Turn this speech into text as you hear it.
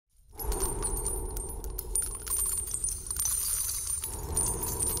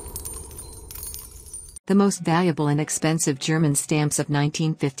The most valuable and expensive German stamps of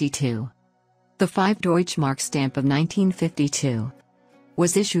 1952. The 5 Deutschmark stamp of 1952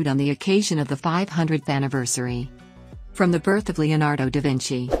 was issued on the occasion of the 500th anniversary from the birth of Leonardo da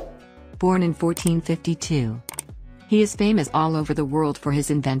Vinci. Born in 1452, he is famous all over the world for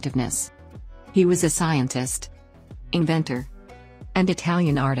his inventiveness. He was a scientist, inventor, and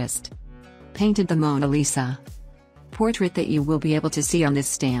Italian artist. Painted the Mona Lisa portrait that you will be able to see on this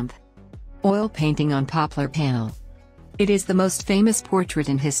stamp. Oil painting on poplar panel. It is the most famous portrait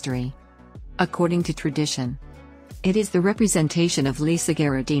in history. According to tradition, it is the representation of Lisa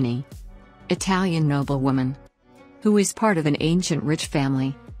Gherardini, Italian noblewoman, who is part of an ancient rich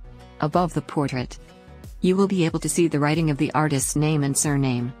family. Above the portrait, you will be able to see the writing of the artist's name and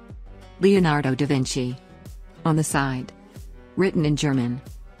surname, Leonardo da Vinci. On the side, written in German,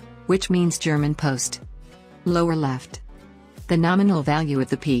 which means German post. Lower left, the nominal value of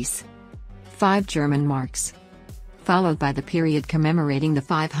the piece, 5 German marks, followed by the period commemorating the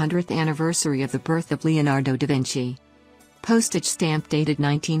 500th anniversary of the birth of Leonardo da Vinci. Postage stamp dated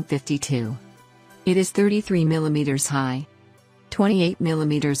 1952. It is 33 mm high, 28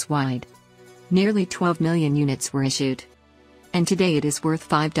 mm wide. Nearly 12 million units were issued. And today it is worth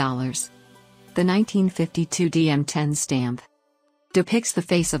 $5. The 1952 DM10 stamp depicts the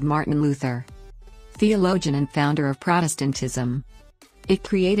face of Martin Luther, theologian and founder of Protestantism. It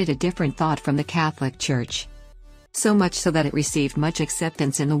created a different thought from the Catholic Church. So much so that it received much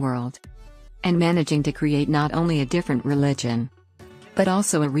acceptance in the world. And managing to create not only a different religion, but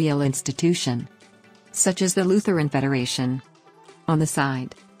also a real institution, such as the Lutheran Federation. On the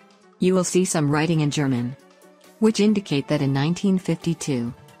side, you will see some writing in German, which indicate that in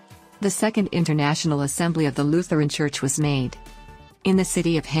 1952, the Second International Assembly of the Lutheran Church was made in the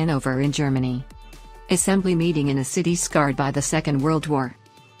city of Hanover in Germany. Assembly meeting in a city scarred by the Second World War,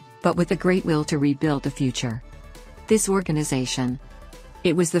 but with a great will to rebuild a future. This organization,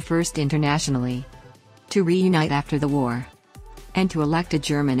 it was the first internationally to reunite after the war, and to elect a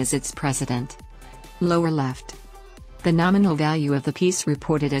German as its president. Lower left, the nominal value of the piece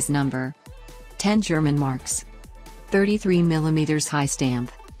reported as number 10 German marks, 33 mm high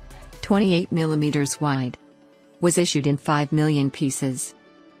stamp, 28 mm wide, was issued in 5 million pieces.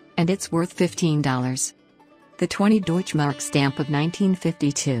 And it's worth $15. The 20 Deutschmark stamp of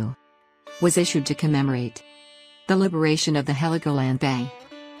 1952 was issued to commemorate the liberation of the Heligoland Bay,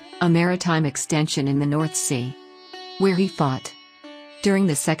 a maritime extension in the North Sea, where he fought during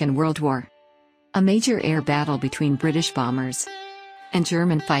the Second World War, a major air battle between British bombers and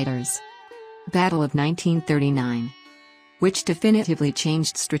German fighters. Battle of 1939, which definitively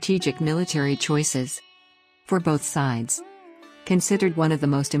changed strategic military choices for both sides. Considered one of the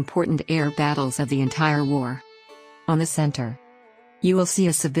most important air battles of the entire war. On the center, you will see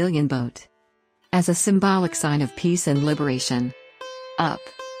a civilian boat as a symbolic sign of peace and liberation. Up,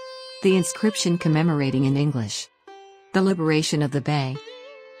 the inscription commemorating in English the liberation of the bay,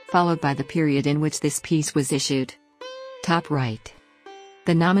 followed by the period in which this piece was issued. Top right,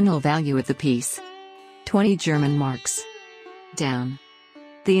 the nominal value of the piece, 20 German marks. Down,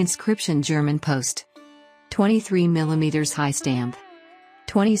 the inscription German post, 23 mm high stamp,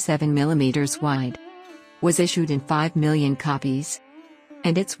 27 mm wide, was issued in 5 million copies.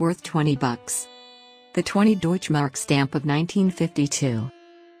 And it's worth $20. The 20 Deutschmark stamp of 1952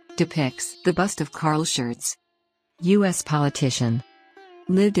 depicts the bust of Karl Schurz, U.S. politician.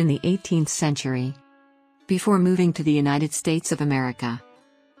 Lived in the 18th century, before moving to the United States of America,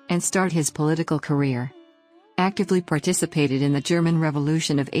 and start his political career. Actively participated in the German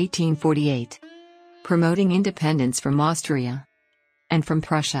Revolution of 1848. Promoting independence from Austria and from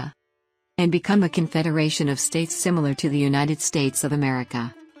Prussia, and become a confederation of states similar to the United States of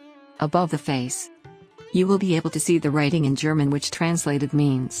America. Above the face, you will be able to see the writing in German, which translated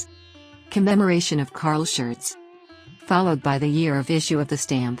means commemoration of Karl Schurz, followed by the year of issue of the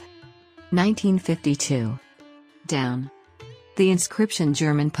stamp, 1952. Down, the inscription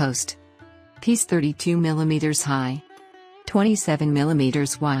German post, piece 32 mm high, 27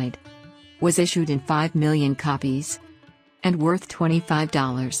 mm wide, was issued in 5 million copies, and worth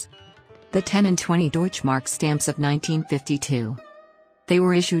 $25. The 10 and 20 Deutschmark stamps of 1952. They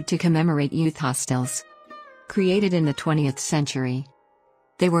were issued to commemorate youth hostels, created in the 20th century.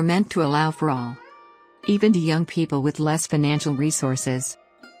 They were meant to allow for all, even to young people with less financial resources,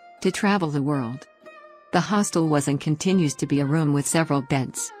 to travel the world. The hostel was and continues to be a room with several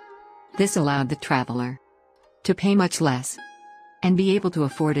beds. This allowed the traveler to pay much less and be able to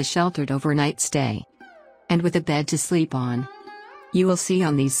afford a sheltered overnight stay, and with a bed to sleep on. You will see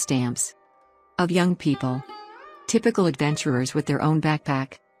on these stamps of young people, typical adventurers with their own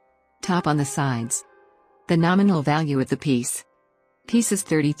backpack. Top on the sides, The nominal value of the piece. Piece is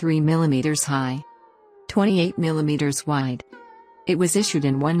 33 mm high, 28 mm wide. It was issued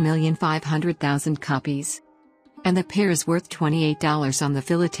in 1,500,000 copies. And the pair is worth $28 on the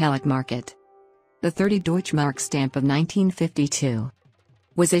philatelic market. The 30 Deutschmark stamp of 1952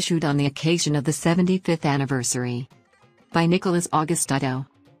 was issued on the occasion of the 75th anniversary by Nicholas August Otto,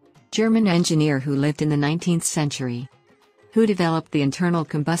 German engineer who lived in the 19th century, who developed the internal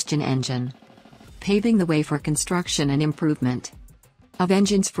combustion engine, paving the way for construction and improvement of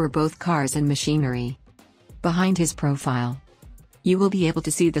engines for both cars and machinery. Behind his profile, you will be able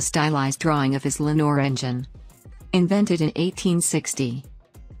to see the stylized drawing of his Lenore engine. Invented in 1860.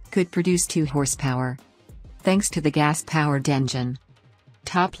 Could produce 2 horsepower. Thanks to the gas-powered engine.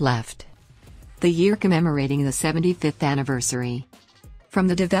 Top left. The year commemorating the 75th anniversary. From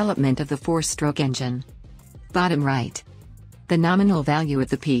the development of the 4-stroke engine. Bottom right. The nominal value of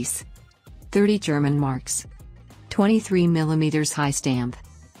the piece. 30 German marks. 23 mm high stamp.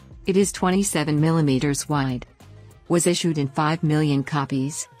 It is 27 mm wide. Was issued in 5 million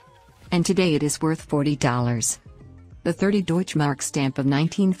copies. And today it is worth $40. The 30 Deutschmark stamp of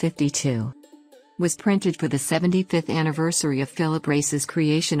 1952 was printed for the 75th anniversary of Philip Reis's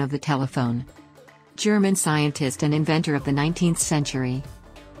creation of the telephone. German scientist and inventor of the 19th century.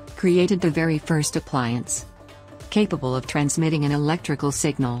 Created the very first appliance capable of transmitting an electrical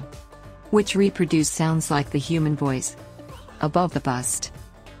signal, which reproduced sounds like the human voice. Above the bust,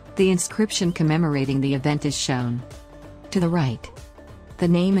 the inscription commemorating the event is shown. To the right, the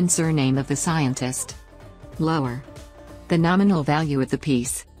name and surname of the scientist. Lower, the nominal value of the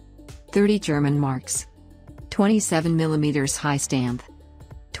piece. 30 German marks. 27 mm high stamp.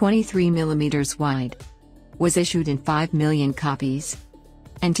 23 mm wide. Was issued in 5 million copies.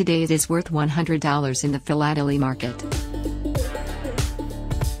 And today it is worth $100 in the philately market.